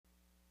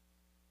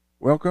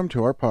Welcome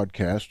to our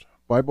podcast,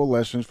 Bible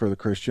Lessons for the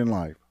Christian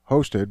Life,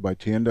 hosted by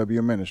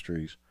TNW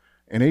Ministries.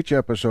 In each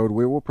episode,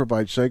 we will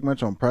provide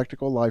segments on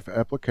practical life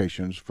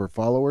applications for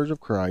followers of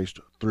Christ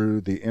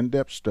through the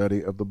in-depth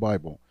study of the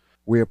Bible.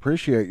 We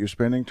appreciate you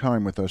spending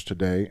time with us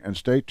today, and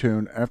stay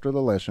tuned after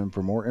the lesson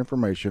for more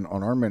information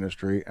on our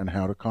ministry and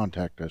how to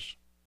contact us.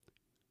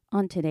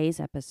 On today's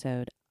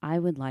episode, I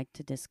would like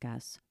to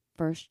discuss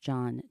 1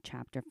 John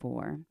chapter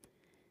 4.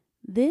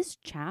 This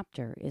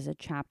chapter is a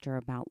chapter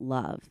about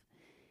love.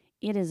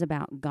 It is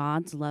about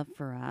God's love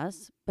for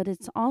us, but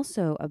it's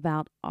also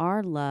about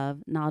our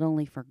love not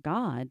only for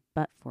God,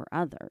 but for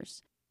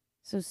others.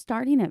 So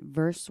starting at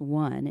verse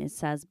 1, it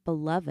says,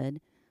 "Beloved,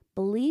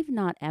 believe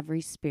not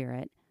every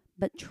spirit,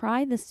 but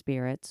try the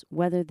spirits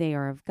whether they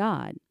are of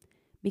God,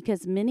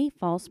 because many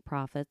false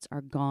prophets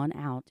are gone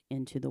out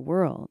into the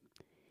world.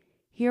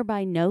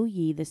 Hereby know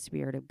ye the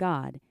Spirit of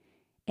God.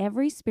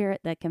 Every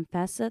spirit that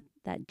confesseth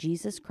that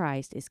Jesus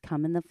Christ is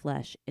come in the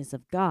flesh is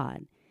of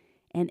God.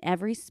 And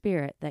every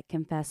spirit that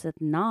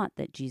confesseth not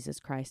that Jesus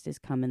Christ is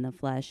come in the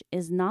flesh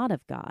is not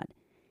of God.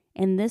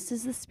 And this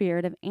is the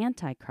spirit of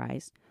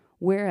Antichrist,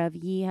 whereof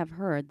ye have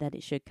heard that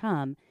it should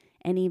come,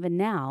 and even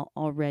now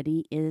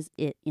already is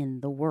it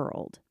in the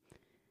world."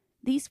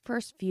 These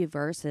first few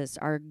verses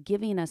are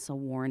giving us a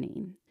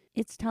warning.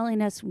 It's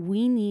telling us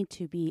we need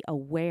to be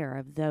aware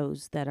of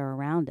those that are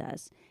around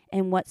us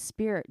and what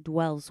spirit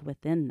dwells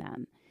within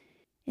them.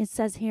 It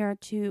says here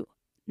to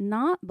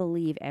not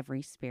believe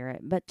every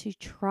spirit, but to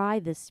try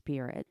the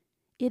spirit.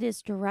 It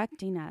is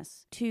directing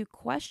us to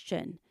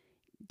question,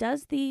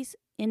 does these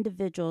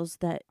individuals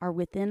that are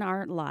within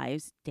our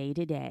lives day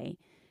to day,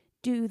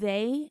 do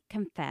they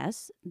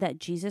confess that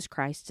Jesus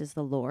Christ is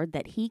the Lord,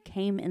 that he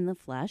came in the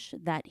flesh,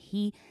 that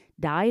he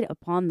died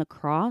upon the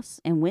cross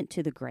and went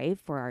to the grave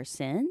for our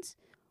sins?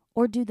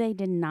 Or do they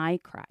deny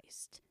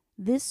Christ?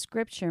 This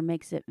scripture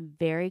makes it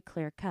very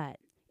clear cut.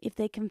 If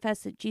they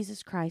confess that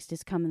Jesus Christ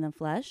is come in the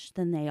flesh,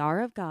 then they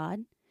are of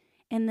God.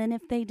 And then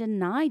if they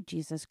deny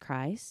Jesus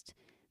Christ,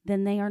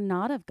 then they are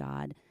not of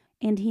God.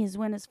 And he has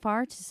went as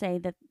far to say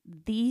that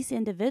these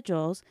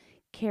individuals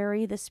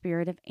carry the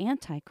spirit of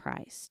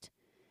Antichrist.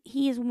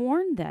 He has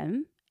warned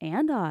them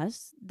and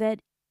us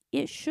that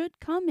it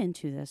should come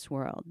into this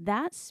world.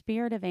 That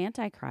spirit of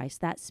Antichrist,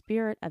 that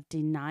spirit of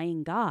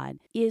denying God,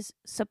 is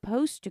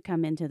supposed to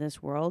come into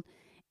this world.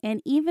 And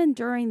even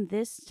during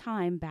this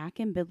time, back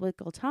in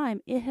biblical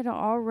time, it had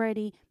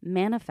already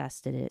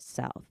manifested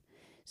itself.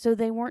 So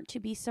they weren't to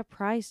be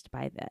surprised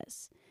by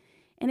this.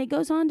 And it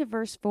goes on to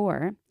verse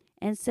 4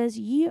 and says,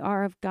 "Ye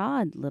are of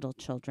God, little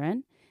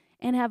children,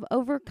 and have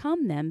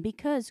overcome them,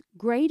 because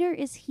greater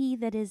is he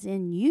that is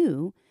in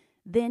you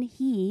than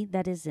he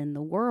that is in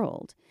the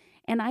world."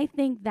 And I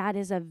think that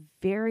is a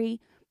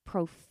very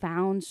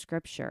profound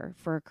scripture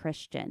for a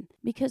Christian,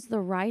 because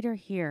the writer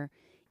here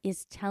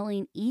is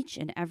telling each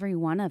and every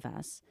one of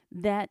us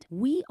that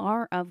we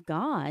are of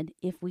God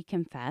if we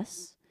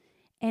confess.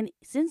 And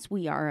since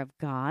we are of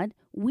God,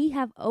 we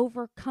have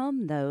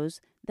overcome those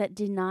that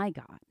deny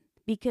God.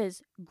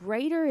 Because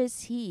greater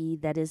is he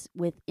that is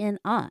within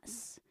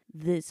us,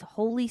 this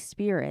Holy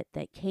Spirit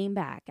that came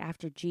back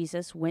after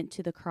Jesus went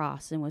to the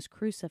cross and was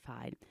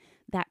crucified,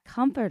 that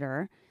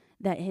comforter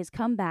that has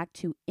come back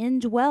to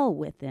indwell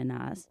within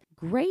us.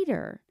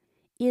 Greater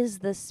is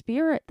the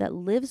spirit that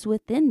lives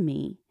within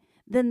me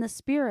than the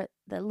spirit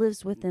that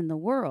lives within the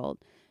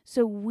world.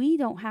 So we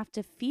don't have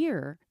to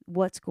fear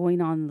what's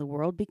going on in the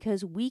world,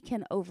 because we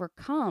can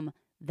overcome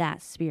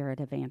that spirit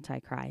of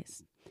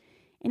Antichrist.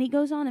 And he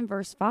goes on in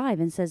verse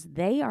 5 and says,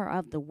 "They are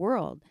of the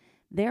world,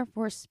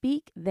 therefore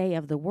speak they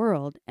of the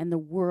world, and the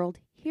world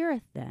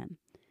heareth them.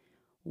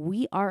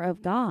 We are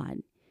of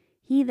God.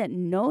 He that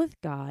knoweth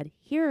God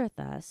heareth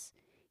us.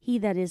 He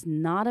that is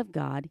not of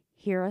God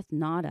heareth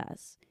not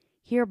us.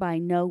 Hereby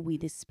know we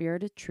the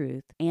spirit of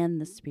truth and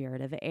the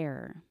spirit of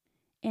error."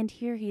 And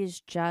here he is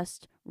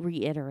just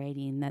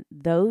reiterating that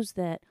those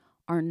that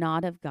are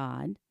not of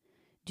God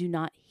do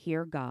not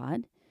hear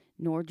God,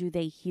 nor do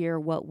they hear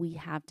what we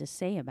have to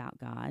say about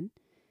God.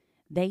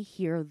 They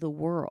hear the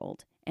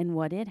world and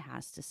what it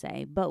has to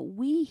say. But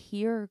we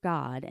hear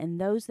God,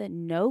 and those that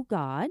know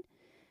God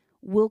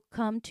will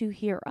come to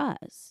hear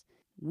us.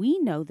 We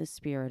know the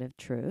spirit of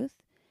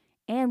truth,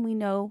 and we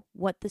know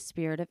what the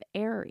spirit of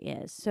error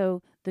is.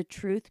 So the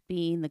truth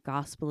being the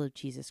gospel of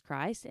Jesus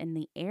Christ, and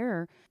the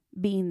error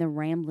being the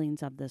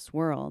ramblings of this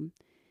world.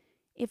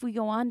 If we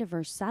go on to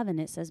verse 7,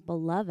 it says,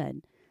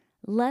 "Beloved,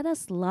 let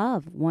us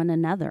love one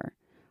another,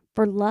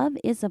 for love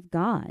is of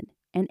God,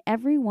 and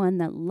every one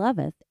that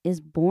loveth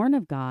is born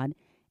of God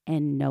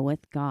and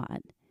knoweth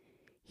God.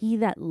 He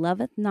that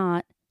loveth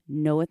not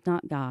knoweth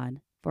not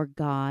God, for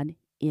God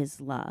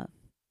is love."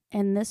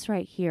 And this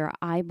right here,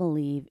 I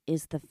believe,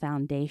 is the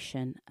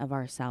foundation of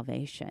our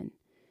salvation.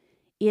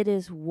 It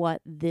is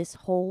what this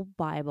whole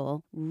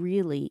Bible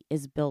really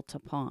is built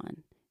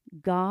upon.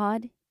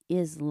 God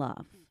is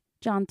love.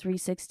 John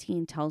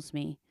 3:16 tells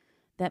me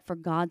that for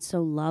God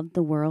so loved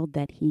the world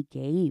that he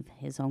gave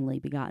his only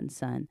begotten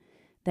Son,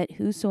 that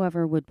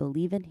whosoever would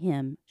believe in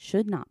him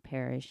should not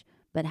perish,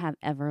 but have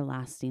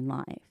everlasting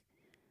life.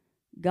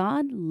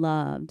 God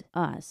loved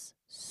us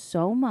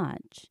so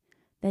much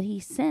that he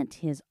sent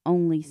his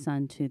only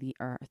Son to the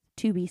earth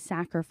to be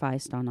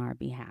sacrificed on our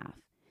behalf.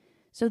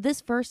 So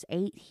this verse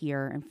 8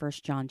 here in 1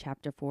 John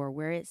chapter 4,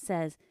 where it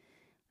says,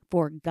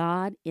 "For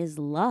God is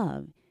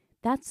love,"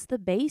 that's the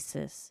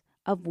basis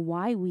of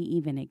why we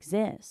even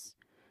exist.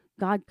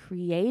 God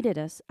created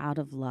us out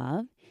of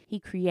love. He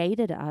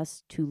created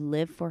us to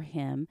live for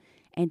him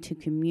and to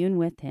commune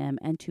with him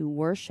and to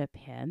worship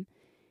him.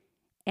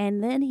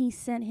 And then he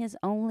sent his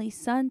only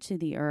Son to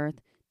the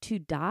earth to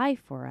die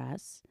for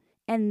us,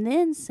 and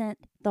then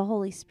sent the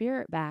Holy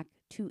Spirit back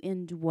to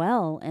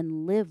indwell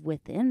and live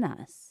within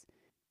us.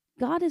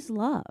 God is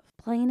love,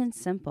 plain and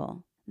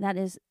simple. That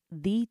is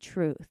the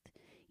truth.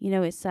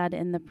 It said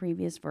in the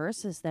previous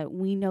verses that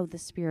we know the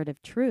Spirit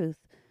of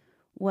truth.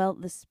 Well,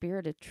 the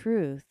Spirit of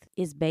truth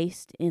is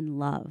based in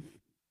love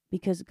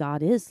because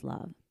God is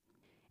love.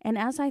 And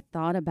as I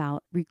thought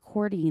about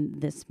recording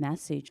this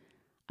message,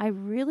 I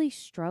really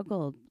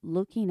struggled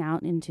looking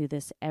out into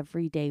this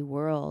everyday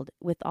world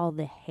with all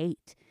the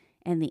hate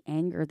and the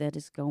anger that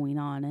is going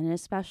on, and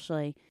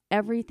especially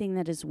everything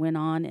that has went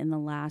on in the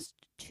last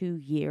 2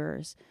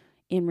 years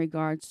in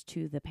regards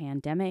to the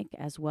pandemic,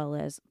 as well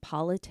as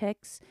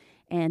politics,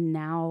 and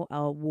now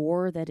a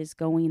war that is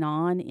going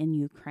on in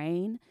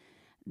Ukraine.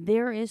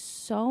 There is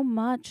so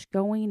much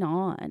going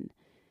on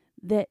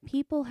that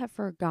people have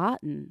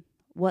forgotten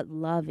what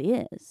love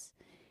is.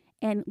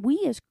 And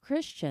we as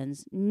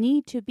Christians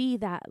need to be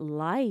that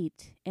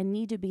light and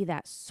need to be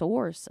that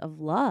source of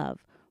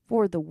love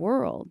for the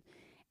world.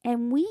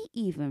 And we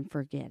even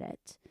forget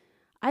it.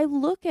 I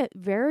look at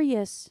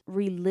various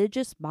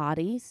religious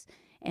bodies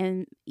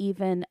and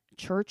even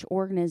church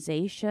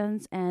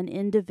organizations and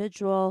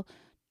individual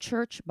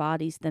church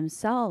bodies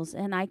themselves,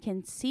 and I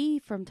can see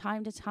from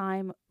time to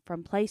time,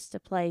 from place to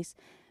place,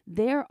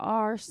 there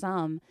are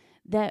some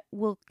that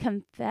will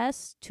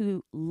confess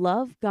to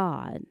love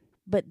God,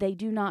 but they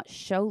do not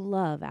show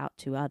love out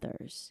to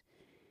others.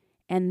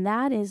 And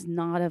that is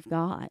not of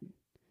God.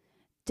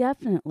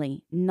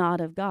 Definitely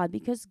not of God,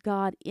 because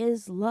God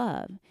is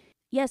love.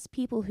 Yes,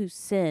 people who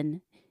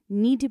sin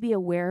need to be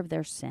aware of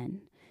their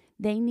sin.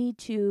 They need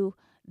to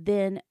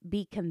then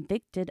be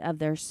convicted of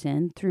their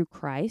sin through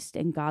Christ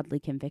and godly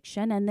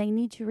conviction, and they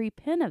need to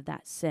repent of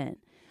that sin.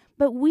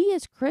 But we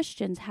as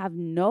Christians have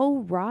no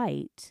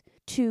right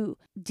to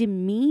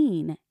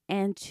demean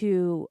and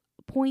to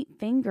point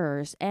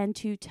fingers and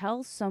to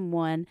tell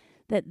someone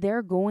that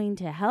they're going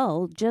to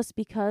hell just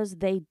because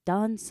they've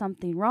done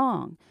something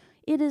wrong.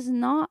 It is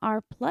not our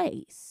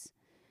place.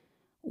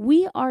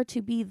 We are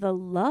to be the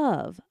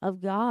love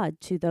of God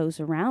to those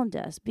around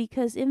us,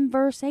 because in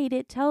verse 8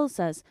 it tells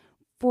us,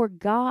 "For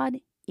God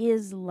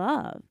is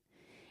love."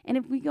 And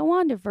if we go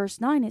on to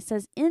verse 9, it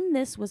says, "In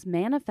this was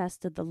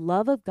manifested the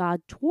love of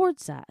God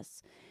towards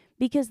us,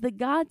 because the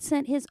God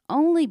sent his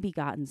only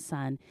begotten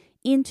Son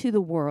into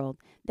the world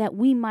that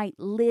we might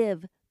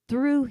live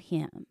through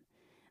him."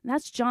 And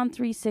that's John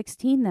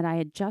 3:16 that I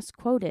had just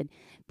quoted,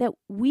 that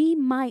we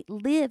might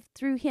live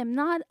through him,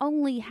 not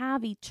only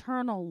have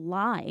eternal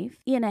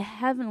life in a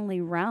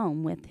heavenly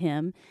realm with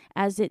him,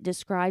 as it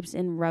describes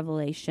in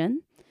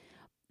Revelation.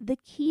 The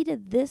key to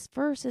this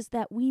verse is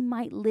that we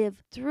might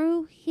live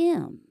through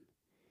him.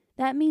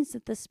 That means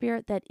that the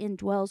Spirit that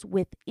indwells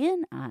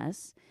within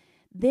us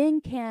then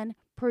can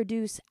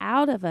produce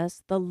out of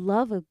us the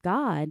love of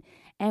God,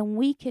 and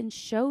we can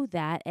show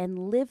that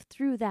and live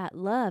through that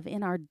love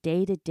in our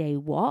day-to-day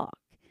walk.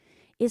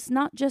 It's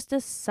not just a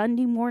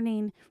Sunday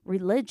morning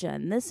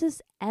religion. This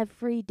is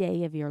every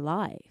day of your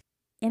life.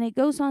 And it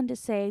goes on to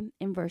say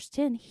in verse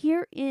 10,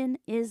 "Herein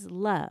is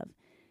love,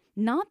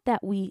 not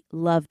that we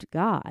loved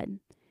God,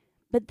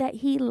 but that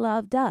he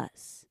loved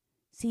us."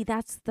 See,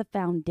 that's the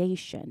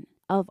foundation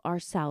of our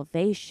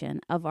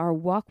salvation, of our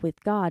walk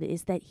with God,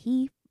 is that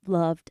he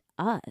loved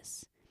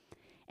us.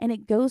 And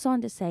it goes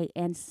on to say,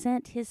 "And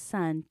sent his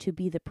Son to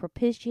be the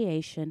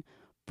propitiation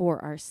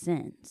for our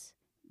sins."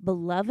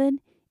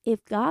 Beloved,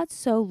 if God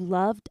so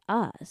loved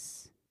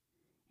us,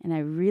 and I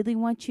really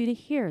want you to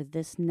hear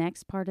this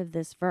next part of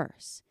this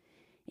verse.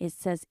 It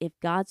says, if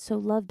God so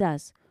loved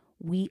us,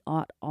 we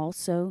ought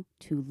also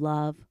to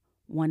love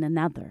one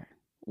another.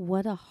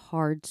 What a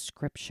hard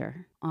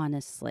scripture,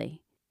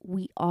 honestly.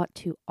 We ought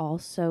to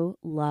also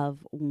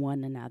love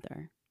one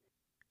another.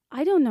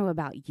 I don't know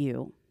about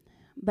you,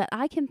 but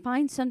I can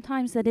find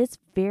sometimes that it's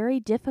very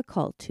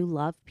difficult to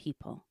love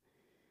people.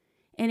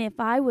 And if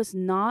I was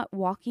not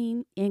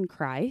walking in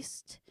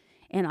Christ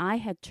and I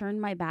had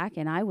turned my back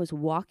and I was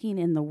walking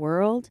in the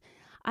world,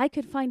 I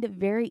could find it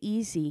very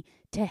easy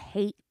to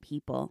hate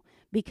people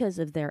because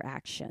of their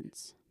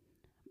actions.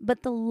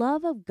 But the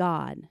love of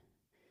God,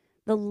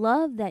 the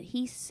love that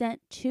he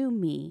sent to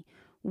me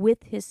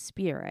with his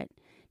Spirit,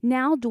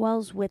 now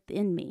dwells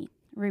within me.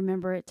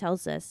 Remember, it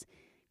tells us,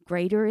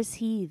 greater is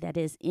he that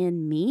is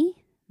in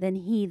me than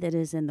he that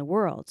is in the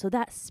world. So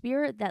that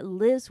Spirit that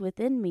lives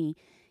within me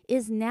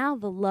is now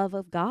the love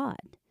of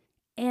God.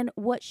 And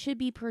what should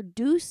be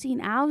producing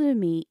out of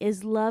me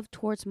is love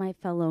towards my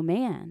fellow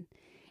man.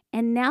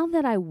 And now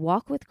that I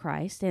walk with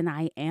Christ and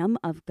I am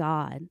of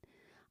God,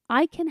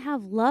 I can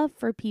have love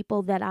for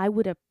people that I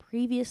would have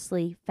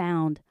previously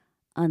found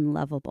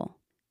unlovable.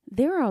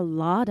 There are a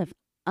lot of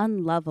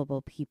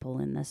unlovable people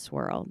in this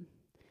world,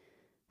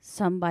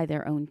 some by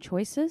their own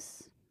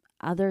choices,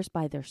 others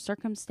by their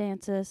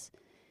circumstances,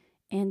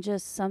 and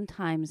just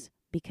sometimes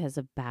because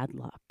of bad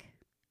luck.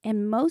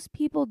 And most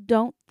people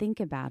don't think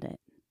about it.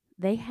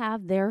 They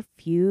have their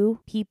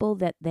few people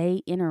that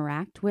they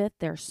interact with,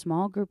 their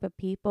small group of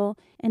people,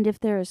 and if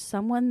there is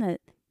someone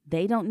that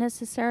they don't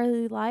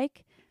necessarily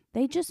like,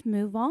 they just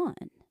move on.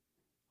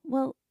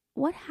 Well,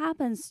 what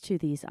happens to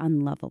these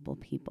unlovable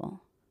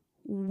people?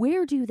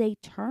 Where do they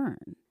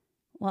turn?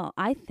 Well,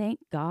 I thank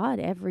God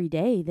every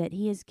day that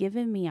He has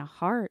given me a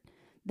heart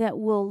that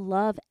will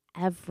love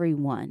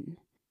everyone.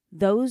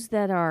 Those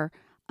that are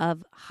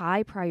of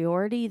high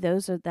priority,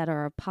 those that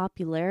are of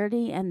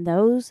popularity, and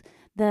those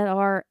that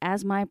are,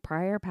 as my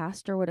prior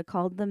pastor would have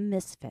called them,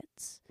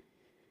 misfits.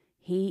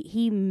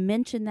 He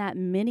mentioned that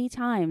many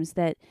times,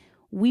 that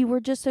we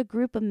were just a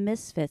group of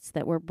misfits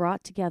that were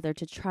brought together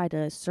to try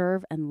to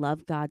serve and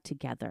love God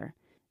together.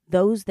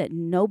 Those that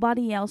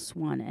nobody else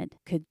wanted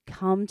could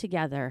come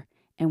together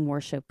and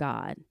worship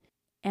God.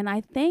 And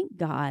I thank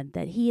God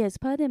that He has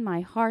put in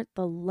my heart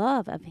the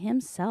love of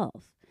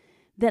Himself,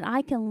 that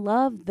I can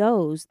love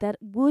those that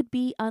would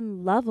be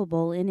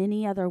unlovable in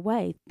any other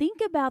way. Think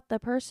about the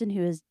person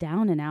who is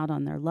down and out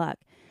on their luck,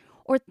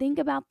 or think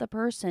about the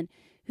person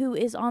who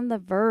is on the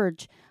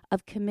verge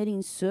of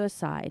committing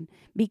suicide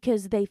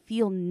because they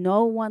feel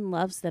no one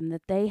loves them,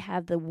 that they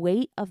have the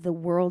weight of the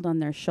world on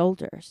their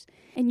shoulders.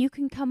 And you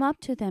can come up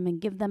to them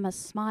and give them a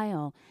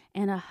smile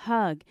and a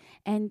hug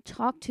and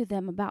talk to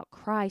them about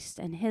Christ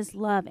and His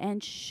love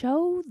and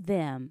show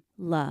them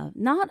love,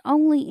 not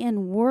only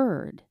in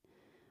word,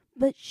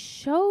 but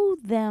show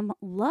them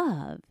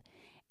love.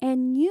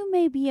 And you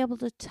may be able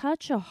to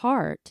touch a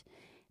heart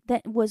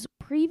that was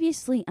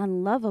previously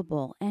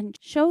unlovable and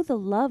show the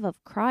love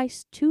of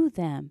Christ to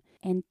them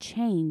and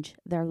change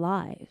their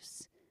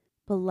lives.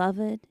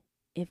 Beloved,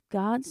 if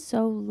God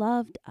so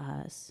loved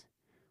us,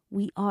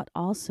 we ought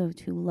also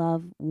to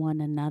love one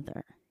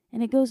another.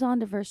 And it goes on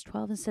to verse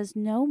 12 and says,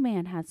 no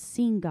man hath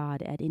seen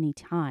God at any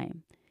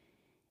time.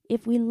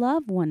 If we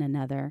love one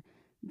another,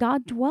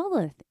 God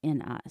dwelleth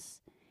in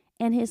us,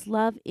 and His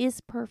love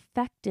is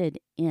perfected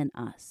in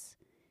us.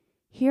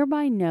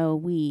 Hereby know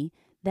we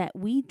that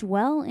we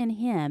dwell in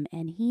Him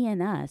and He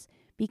in us,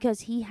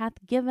 because He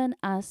hath given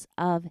us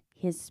of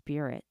His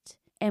Spirit.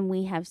 And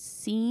we have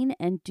seen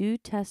and do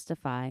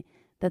testify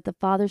that the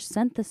Father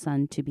sent the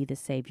Son to be the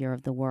Savior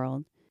of the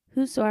world.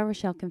 Whosoever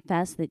shall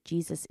confess that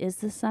Jesus is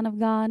the Son of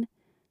God,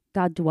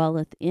 God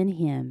dwelleth in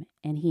Him,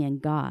 and He in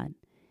God.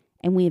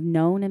 And we have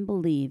known and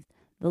believed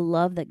the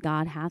love that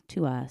God hath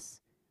to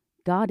us.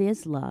 God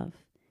is love,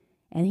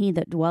 and he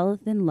that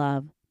dwelleth in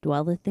love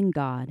dwelleth in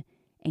God,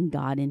 and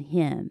God in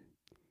him.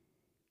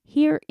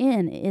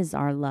 Herein is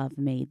our love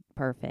made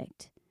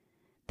perfect,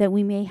 that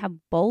we may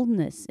have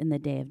boldness in the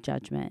day of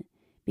judgment,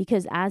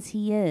 because as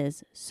He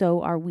is,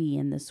 so are we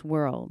in this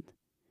world.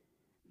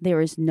 There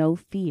is no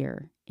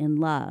fear in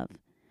love,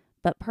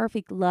 but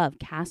perfect love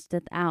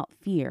casteth out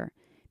fear,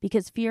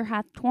 because fear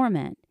hath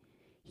torment.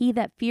 He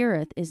that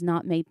feareth is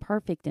not made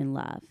perfect in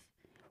love.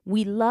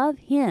 We love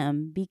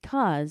Him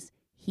because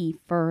He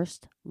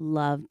first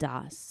loved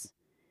us.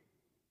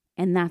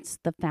 And that's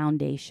the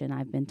foundation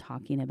I've been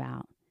talking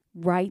about.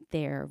 Right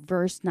there,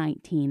 verse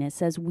 19, it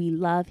says, we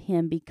love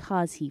Him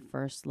because He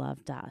first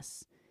loved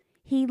us.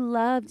 He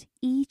loved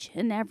each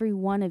and every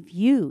one of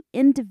you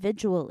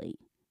individually.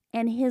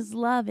 And His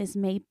love is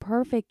made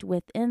perfect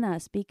within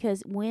us,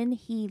 because when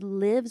He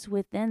lives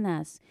within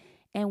us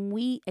and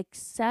we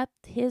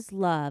accept His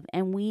love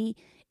and we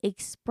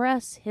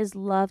express His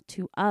love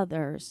to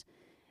others,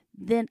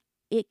 then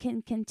it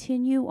can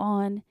continue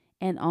on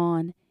and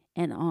on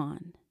and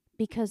on,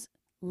 because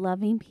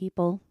loving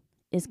people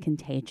is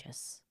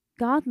contagious.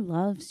 God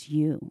loves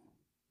you.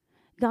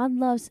 God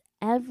loves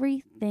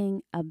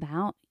everything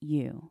about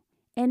you.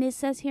 And it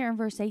says here in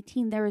verse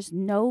 18, there is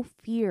no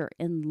fear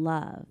in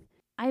love.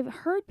 I've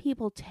heard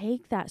people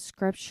take that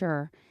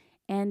scripture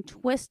and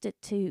twist it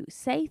to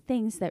say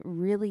things that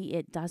really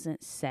it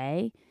doesn't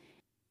say.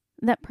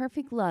 That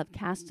perfect love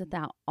casteth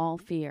out all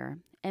fear.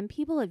 And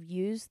people have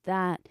used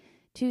that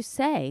to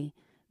say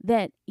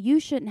that you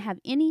shouldn't have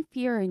any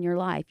fear in your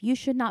life. You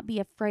should not be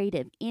afraid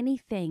of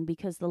anything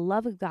because the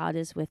love of God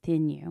is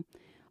within you.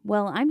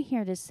 Well, I'm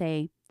here to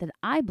say that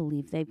I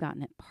believe they've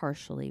gotten it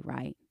partially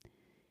right.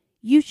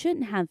 You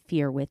shouldn't have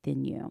fear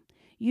within you.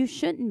 You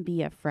shouldn't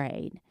be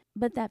afraid.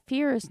 But that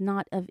fear is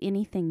not of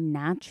anything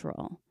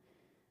natural.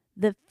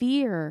 The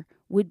fear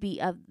would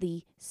be of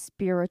the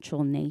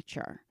spiritual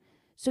nature.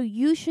 So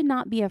you should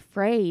not be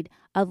afraid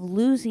of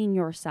losing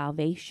your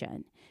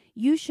salvation.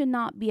 You should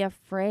not be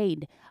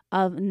afraid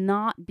of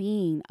not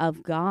being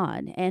of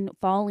God and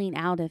falling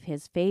out of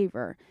His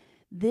favor.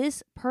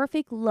 This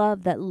perfect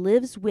love that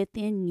lives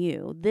within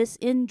you, this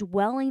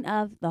indwelling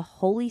of the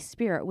Holy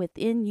Spirit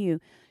within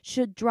you,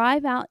 should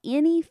drive out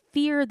any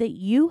fear that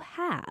you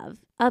have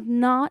of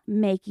not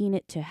making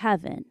it to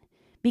heaven.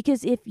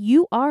 Because if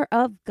you are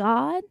of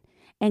God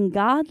and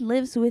God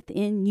lives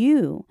within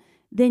you,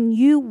 then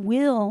you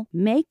will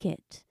make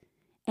it.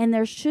 And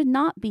there should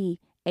not be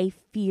a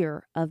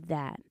fear of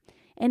that.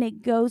 And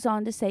it goes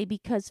on to say,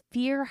 because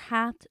fear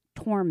hath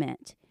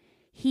torment.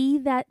 He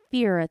that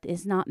feareth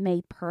is not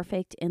made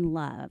perfect in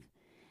love.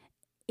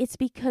 It's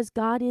because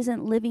God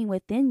isn't living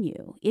within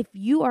you. If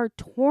you are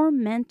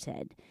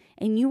tormented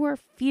and you are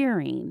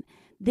fearing,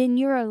 then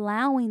you're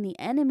allowing the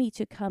enemy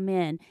to come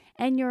in,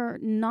 and you're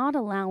not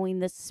allowing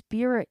the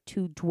Spirit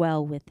to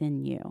dwell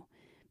within you.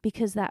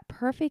 Because that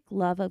perfect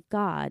love of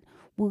God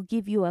will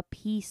give you a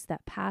peace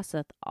that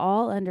passeth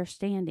all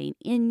understanding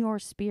in your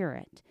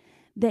spirit,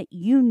 that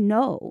you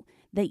know,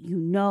 that you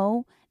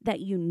know, that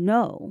you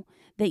know,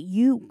 that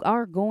you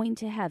are going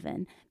to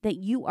heaven, that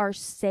you are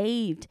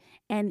saved,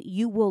 and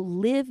you will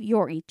live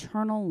your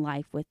eternal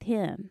life with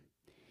Him.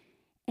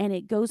 And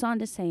it goes on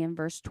to say in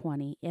verse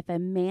 20, if a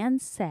man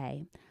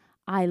say,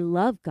 I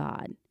love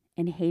God,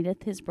 and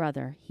hateth his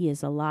brother, he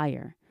is a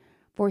liar.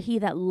 For he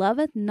that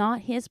loveth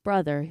not his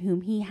brother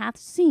whom he hath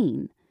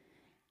seen,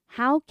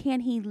 how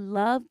can he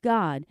love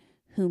God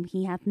whom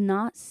he hath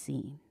not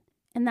seen?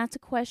 And that's a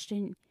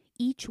question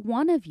each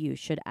one of you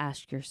should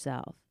ask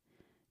yourself.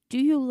 Do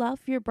you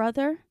love your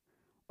brother,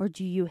 or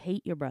do you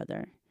hate your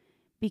brother?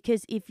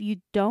 Because if you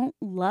don't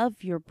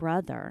love your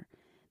brother,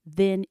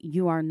 then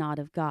you are not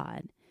of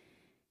God.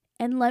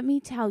 And let me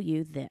tell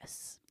you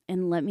this,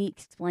 and let me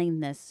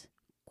explain this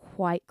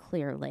quite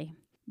clearly,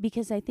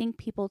 because I think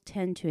people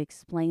tend to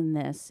explain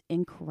this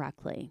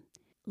incorrectly.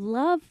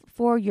 Love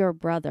for your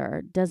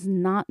brother does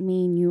not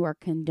mean you are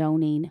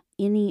condoning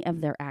any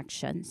of their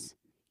actions.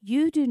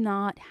 You do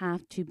not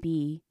have to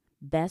be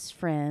best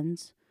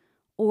friends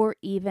or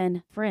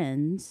even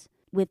friends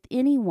with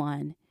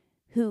anyone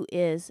who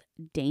is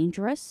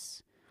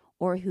dangerous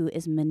or who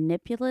is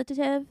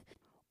manipulative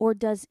or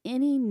does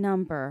any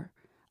number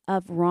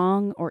of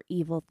wrong or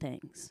evil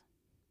things.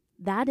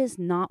 That is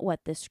not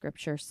what this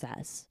scripture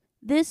says.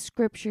 This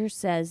scripture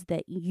says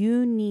that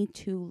you need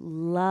to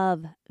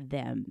love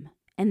them,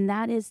 and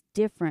that is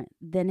different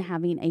than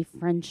having a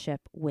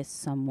friendship with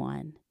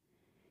someone.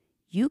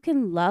 You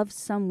can love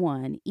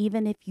someone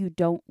even if you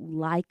don't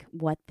like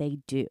what they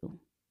do.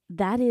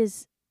 That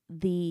is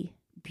the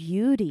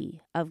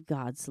beauty of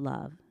God's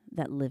love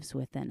that lives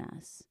within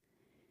us.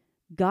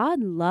 God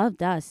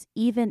loved us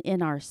even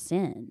in our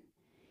sin.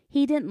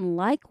 He didn't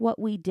like what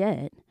we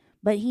did,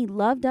 but He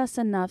loved us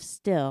enough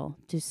still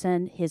to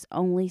send His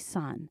only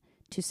Son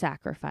to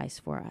sacrifice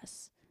for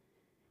us.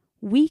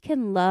 We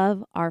can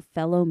love our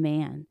fellow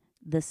man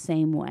the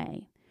same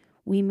way.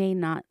 We may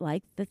not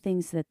like the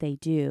things that they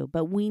do,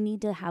 but we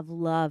need to have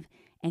love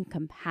and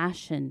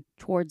compassion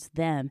towards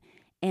them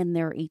and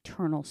their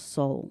eternal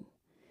soul.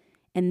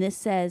 And this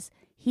says,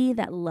 he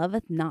that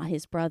loveth not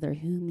his brother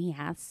whom he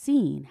hath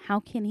seen, how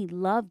can he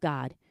love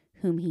God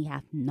whom he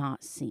hath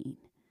not seen?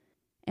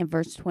 And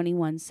verse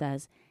 21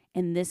 says,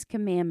 and this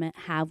commandment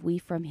have we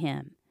from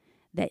him,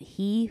 that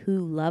he who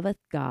loveth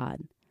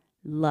God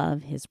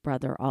love his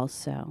brother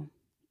also.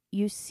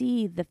 You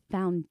see, the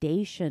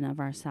foundation of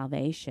our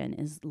salvation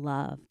is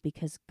love,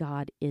 because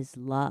God is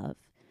love.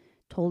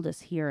 Told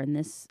us here in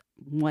this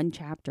one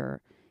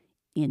chapter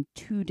in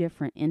two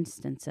different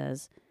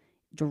instances,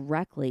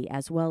 directly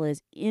as well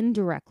as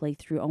indirectly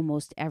through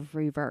almost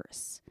every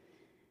verse.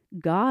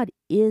 God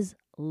is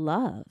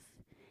love.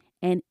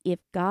 And if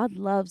God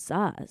loves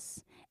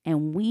us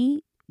and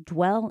we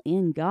dwell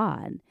in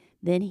God,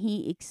 then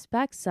He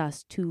expects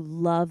us to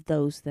love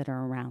those that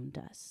are around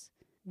us.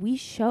 We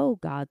show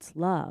God's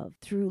love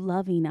through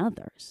loving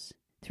others,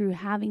 through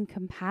having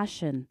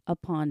compassion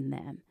upon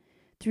them,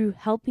 through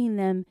helping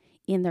them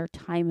in their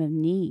time of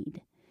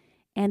need,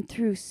 and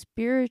through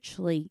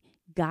spiritually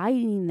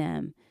guiding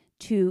them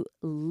to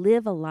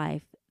live a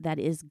life that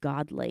is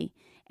godly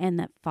and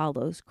that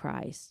follows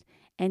Christ,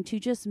 and to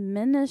just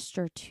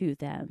minister to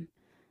them.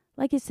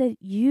 Like I said,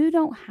 you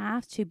don't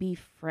have to be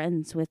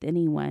friends with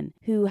anyone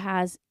who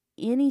has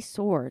any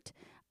sort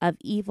of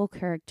evil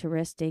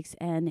characteristics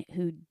and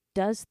who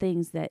does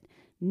things that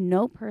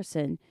no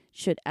person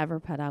should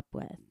ever put up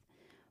with.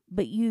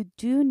 But you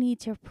do need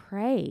to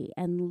pray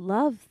and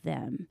love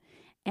them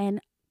and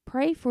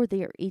pray for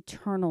their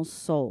eternal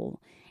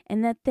soul,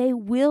 and that they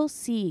will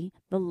see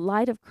the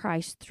light of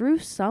Christ through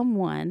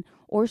someone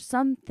or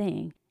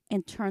something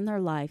and turn their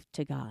life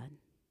to God.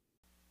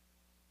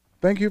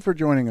 Thank you for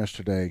joining us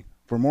today.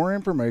 For more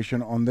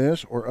information on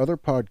this or other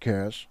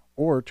podcasts,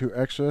 or to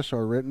access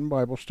our written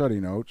Bible study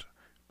notes,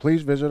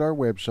 please visit our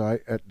website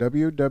at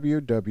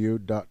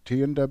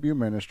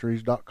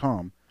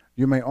www.tnwministries.com.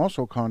 You may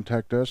also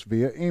contact us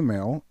via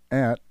email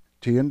at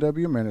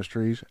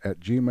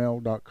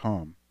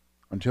tnwministries@gmail.com.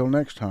 Until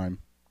next time,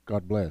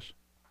 God bless.